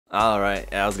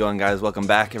Alright, how's it going, guys? Welcome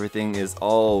back. Everything is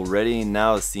all ready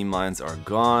now. The seam lines are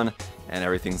gone and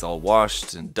everything's all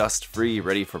washed and dust free,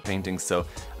 ready for painting. So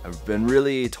I've been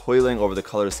really toiling over the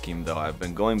color scheme though. I've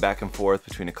been going back and forth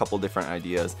between a couple different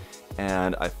ideas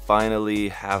and I finally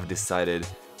have decided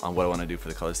on what I want to do for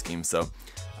the color scheme. So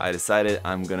I decided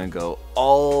I'm gonna go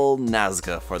all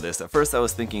Nazca for this. At first I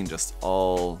was thinking just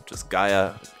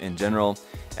Gaia in general,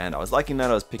 and I was liking that.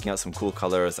 I was picking out some cool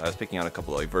colors. I was picking out a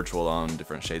couple of like virtual on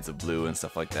different shades of blue and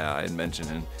stuff like that. I had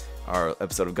mentioned in our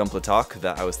episode of Gunpla Talk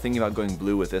that I was thinking about going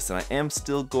blue with this, and I am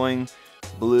still going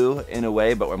blue in a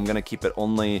way, but I'm gonna keep it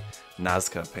only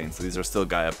Nazca paints. So these are still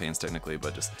Gaia paints technically,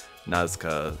 but just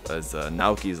Nazca as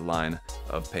Naoki's line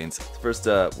of paints. First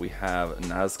we have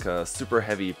Nazca Super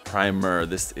Heavy Primer.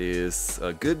 This is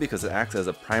good because it acts as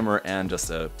a primer and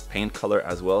just a paint color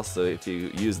as well. So if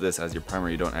you use this as your primer,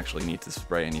 you don't actually need to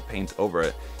spray any paint over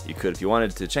it. You could if you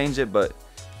wanted to change it, but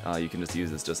you can just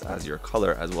use this just as your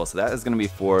color as well. So that is going to be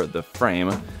for the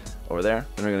frame over there.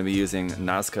 Then we're going to be using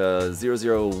Nazca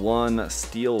 001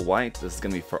 Steel White. This is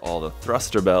going to be for all the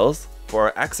thruster bells. For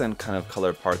our accent kind of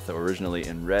color parts that were originally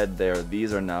in red there,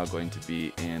 these are now going to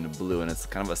be in blue, and it's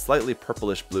kind of a slightly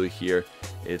purplish blue here.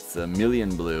 It's a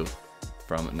Million Blue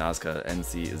from Nazca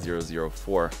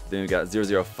NC004. Then we got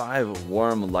 005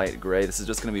 Warm Light Gray. This is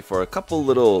just going to be for a couple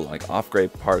little like off-gray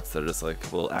parts that are just like a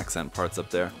couple little accent parts up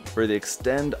there. For the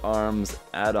Extend Arms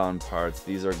add-on parts,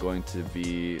 these are going to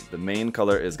be, the main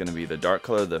color is going to be the dark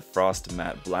color, the Frost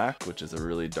Matte Black, which is a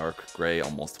really dark gray,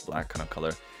 almost black kind of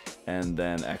color. And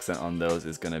then accent on those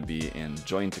is going to be in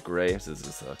Joint Gray. So this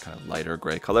is a kind of lighter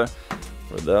gray color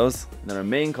for those. And then our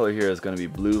main color here is going to be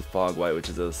Blue Fog White, which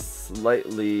is a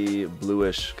slightly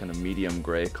bluish kind of medium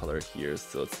gray color here.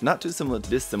 So it's not too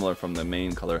dissimilar from the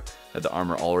main color that the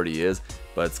armor already is,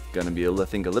 but it's going to be, I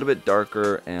think, a little bit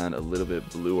darker and a little bit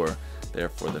bluer there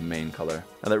for the main color.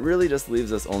 Now that really just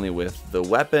leaves us only with the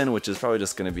weapon, which is probably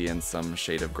just going to be in some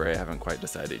shade of gray. I haven't quite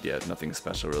decided yet. Nothing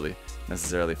special really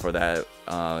necessarily for that.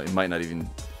 It might not even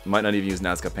use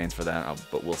Nazca paints for that,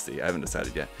 but we'll see. I haven't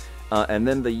decided yet. And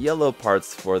then the yellow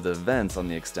parts for the vents on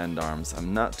the Extend Arms.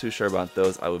 I'm not too sure about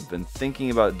those. I've been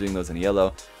thinking about doing those in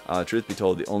yellow. Truth be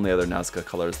told, the only other Nazca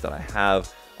colors that I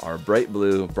have are bright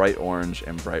blue, bright orange,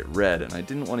 and bright red, and I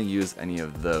didn't want to use any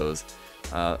of those.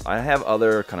 I have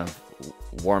other kind of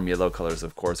warm yellow colors,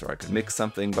 of course, or I could mix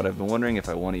something, but I've been wondering if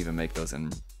I want to even make those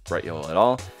in bright yellow at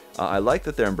all. I like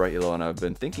that they're in bright yellow, and I've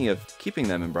been thinking of keeping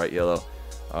them in bright yellow,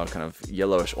 kind of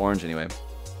yellowish orange anyway.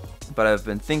 But I've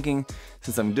been thinking,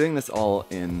 since I'm doing this all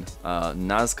in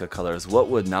Nazca colors, what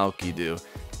would Naoki do?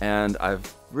 And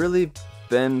I've really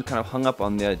been kind of hung up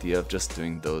on the idea of just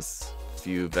doing those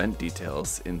few vent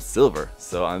details in silver.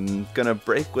 So I'm gonna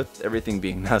break with everything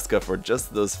being Nazca for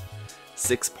just those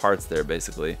 6 parts there,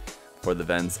 basically, for the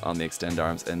vents on the Extend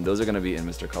Arms, and those are going to be in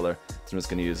Mr. Color. So I'm just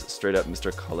going to use straight up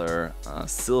Mr. Color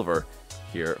silver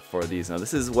here for these. Now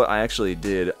this is what I actually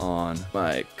did on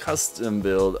my custom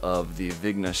build of the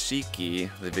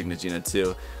Vignashiki, the Vignagina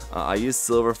 2. I used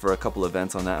silver for a couple of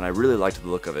vents on that, and I really liked the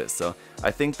look of it. So I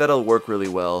think that'll work really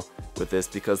well with this,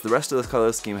 because the rest of the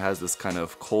color scheme has this kind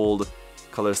of cold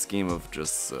color scheme of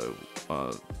just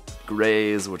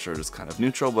grays, which are just kind of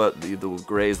neutral, but the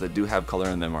grays that do have color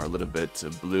in them are a little bit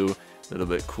blue, a little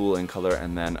bit cool in color,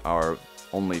 and then our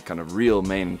only kind of real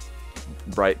main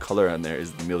bright color in there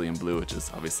is the Million Blue, which is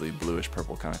obviously bluish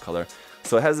purple kind of color.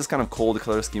 So it has this kind of cold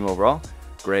color scheme overall,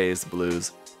 grays,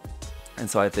 blues, and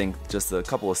so I think just a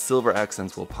couple of silver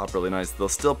accents will pop really nice. They'll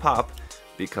still pop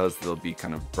because they'll be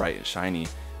kind of bright and shiny,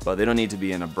 but they don't need to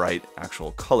be in a bright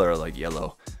actual color like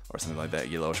yellow or something like that,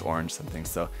 yellowish orange something.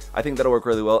 So I think that'll work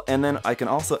really well. And then I can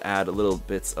also add little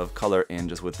bits of color in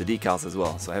just with the decals as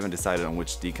well. So I haven't decided on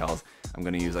which decals I'm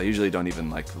going to use. I usually don't even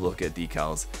like look at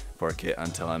decals for a kit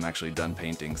until I'm actually done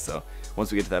painting. So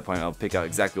once we get to that point, I'll pick out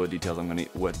exactly what decals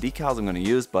I'm going to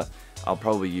use, but I'll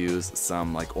probably use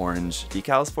some like orange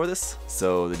decals for this.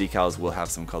 So the decals will have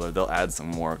some color. They'll add some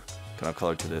more kind of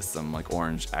color to this, some like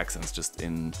orange accents just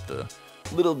in the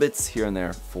little bits here and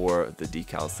there for the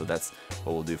decals. So that's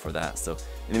what we'll do for that. So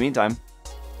in the meantime,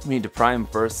 we need to prime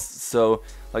first. So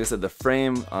like I said, the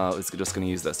frame is just going to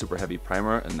use that super heavy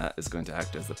primer, and that is going to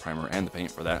act as the primer and the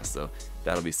paint for that, so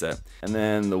that'll be set. And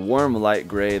then the Warm Light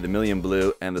Gray, the Million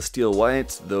Blue, and the Steel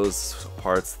White, those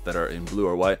parts that are in blue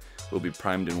or white will be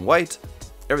primed in white.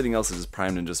 Everything else is just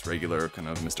primed in just regular kind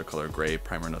of Mr. Color gray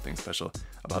primer, nothing special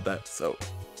about that. So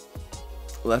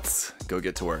let's go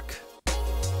get to work.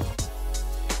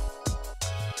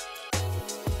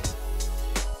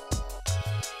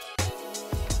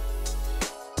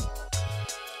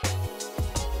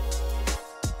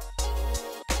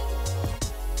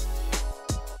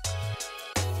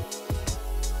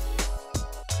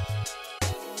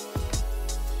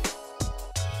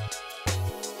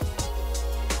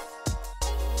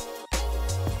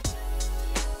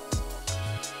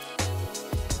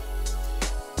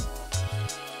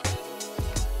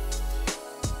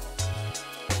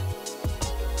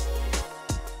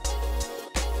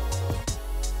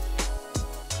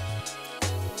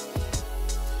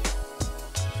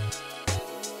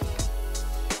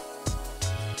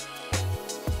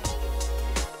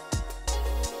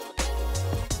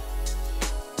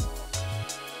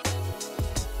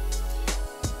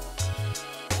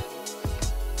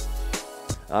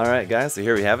 Alright guys, so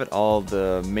here we have it. All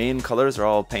the main colors are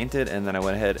all painted, and then I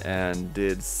went ahead and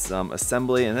did some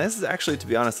assembly, and this is actually, to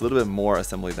be honest, a little bit more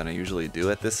assembly than I usually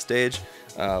do at this stage.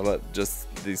 But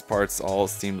just these parts all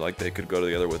seemed like they could go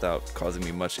together without causing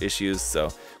me much issues, so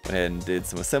went ahead and did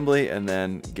some assembly and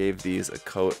then gave these a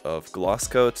coat of gloss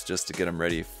coat just to get them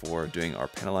ready for doing our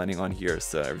panel lining on here,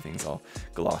 so everything's all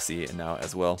glossy now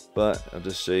as well. But I'll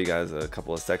just show you guys a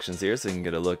couple of sections here so you can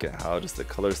get a look at how just the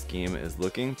color scheme is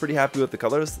looking. Pretty happy with the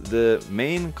colors. The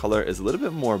main color is a little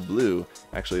bit more blue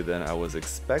actually than I was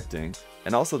expecting.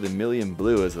 And also the Million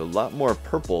Blue is a lot more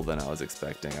purple than I was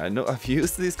expecting. I know I've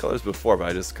used these colors before, but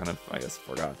I just kind of, I guess,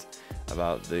 forgot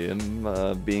about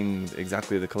them being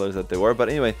exactly the colors that they were. But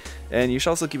anyway, and you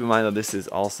should also keep in mind that this is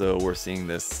also, we're seeing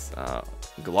this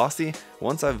glossy.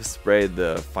 Once I've sprayed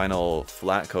the final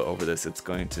flat coat over this, it's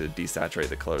going to desaturate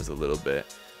the colors a little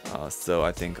bit. So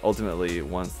I think ultimately,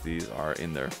 once these are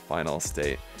in their final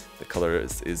state, the color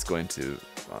is going to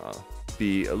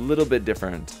be a little bit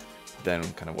different than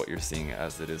kind of what you're seeing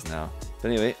as it is now.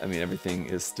 But anyway, I mean, everything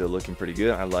is still looking pretty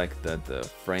good. I like that the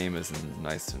frame is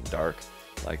nice and dark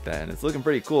like that, and it's looking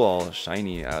pretty cool, all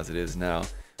shiny as it is now.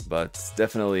 But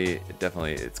definitely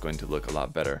it's going to look a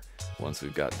lot better once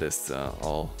we've got this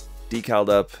all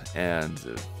decaled up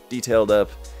and detailed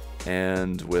up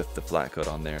and with the flat coat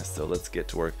on there. So let's get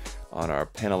to work on our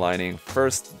panel lining.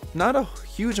 First, not a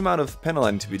huge amount of panel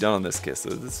lining to be done on this kit, so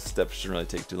this step shouldn't really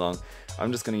take too long.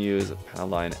 I'm just going to use a panel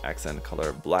line accent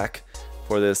color black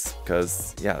for this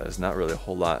because, yeah, there's not really a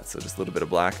whole lot, so just a little bit of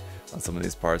black on some of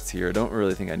these parts here. I don't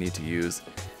really think I need to use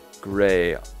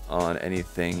gray on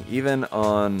anything, even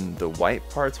on the white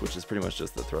parts, which is pretty much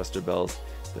just the thruster bells.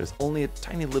 There's only a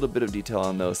tiny little bit of detail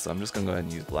on those, so I'm just going to go ahead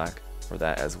and use black for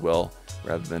that as well,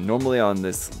 rather than normally on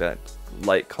that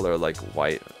light color like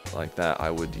white like that I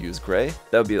would use gray.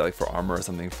 That would be like for armor or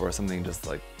something, for something just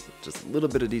a little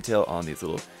bit of detail on these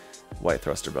little white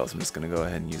thruster bells. I'm just going to go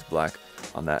ahead and use black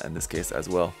on that in this case as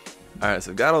well. Alright,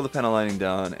 so I've got all the panel lining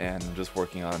down and I'm just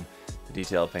working on the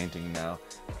detail painting now.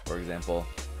 For example,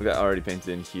 we got already painted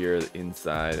in here the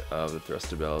inside of the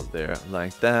thruster bell there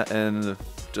like that, and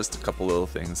just a couple little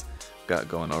things got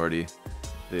going already.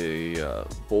 The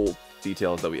bolt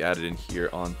details that we added in here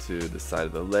onto the side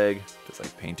of the leg, just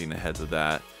like painting the heads of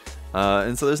that.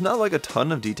 And so there's not like a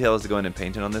ton of details to go in and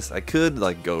paint on this. I could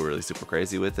like go really super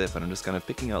crazy with it, but I'm just kind of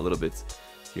picking out little bits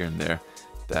here and there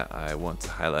that I want to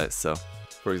highlight. So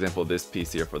for example, this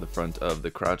piece here for the front of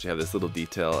the crotch, you have this little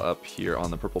detail up here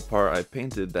on the purple part. I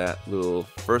painted that little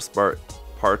first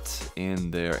part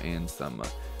in there in some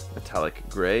metallic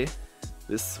gray.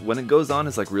 This, when it goes on,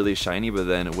 is like really shiny, but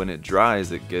then when it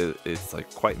dries, it's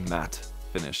like quite matte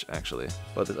finish actually.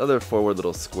 But this other forward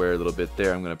little square little bit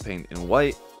there, I'm gonna paint in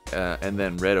white and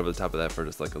then red over the top of that for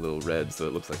just like a little red, so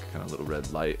it looks like a kind of little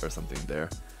red light or something there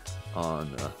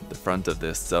on the front of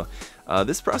this. So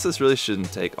this process really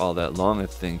shouldn't take all that long. I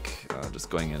think just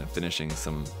going in and finishing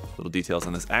some little details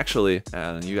on this. Actually,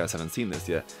 and you guys haven't seen this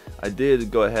yet, I did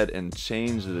go ahead and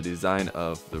change the design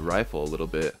of the rifle a little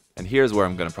bit. And here's where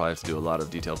I'm going to probably have to do a lot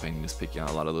of detail painting, just picking out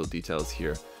a lot of little details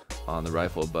here on the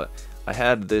rifle. But I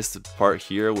had this part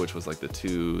here, which was like the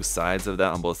two sides of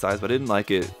that on both sides, but I didn't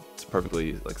like it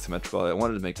perfectly like symmetrical. I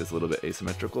wanted to make this a little bit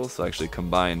asymmetrical, so I actually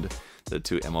combined the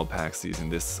two ammo packs using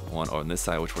this one on this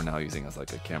side, which we're now using as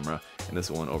like a camera, and this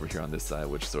one over here on this side,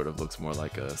 which sort of looks more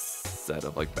like a set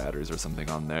of like batteries or something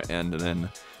on there, and then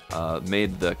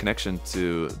made the connection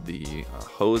to the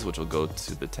hose, which will go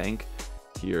to the tank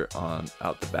here on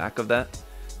out the back of that.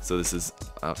 So this is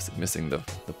obviously missing the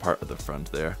part of the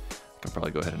front there. I can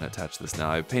probably go ahead and attach this now.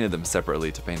 I painted them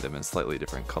separately to paint them in slightly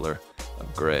different color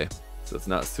of gray, so it's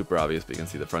not super obvious, but you can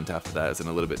see the front half of that is in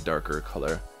a little bit darker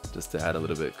color, just to add a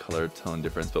little bit color tone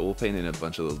difference. But we'll paint in a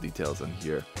bunch of little details on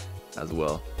here as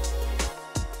well.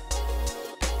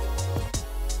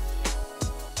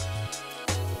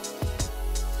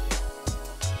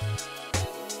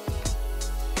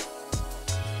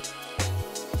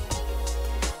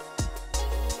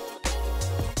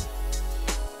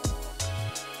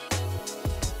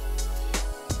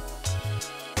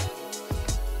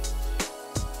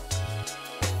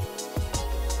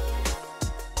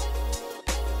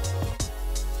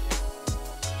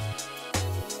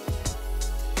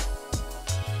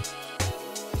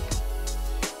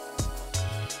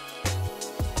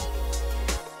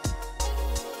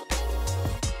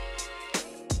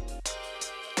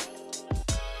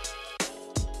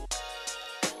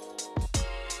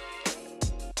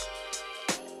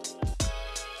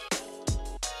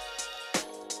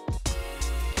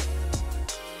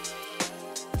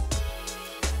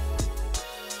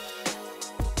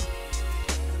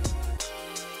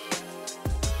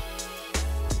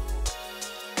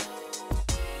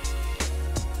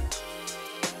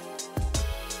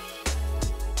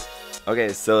 Okay,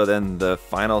 so then the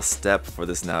final step for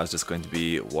this now is just going to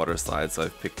be water slides. So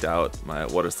I've picked out my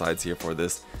water slides here for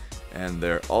this, and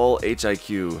they're all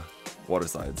HIQ water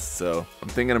slides. So I'm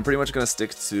thinking I'm pretty much going to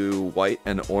stick to white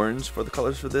and orange for the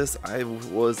colors for this. I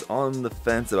was on the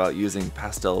fence about using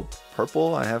pastel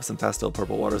purple. I have some pastel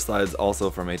purple water slides also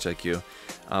from HIQ,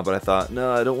 but I thought,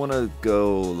 no, I don't want to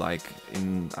go like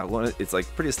it's like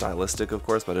pretty stylistic, of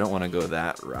course, but I don't want to go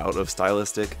that route of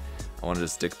stylistic. I want to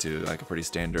just stick to like a pretty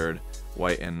standard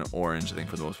white and orange, I think,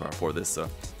 for the most part for this. So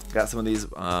got some of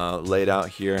these laid out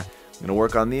here. I'm gonna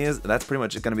work on these. That's pretty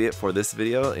much gonna be it for this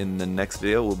video. In the next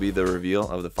video will be the reveal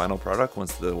of the final product.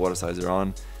 Once the water slides are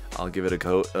on, I'll give it a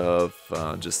coat of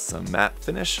just some matte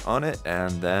finish on it,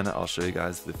 and then I'll show you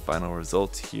guys the final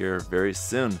result here very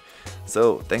soon.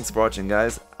 So thanks for watching,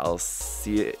 guys. I'll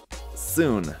see you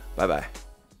soon. Bye bye.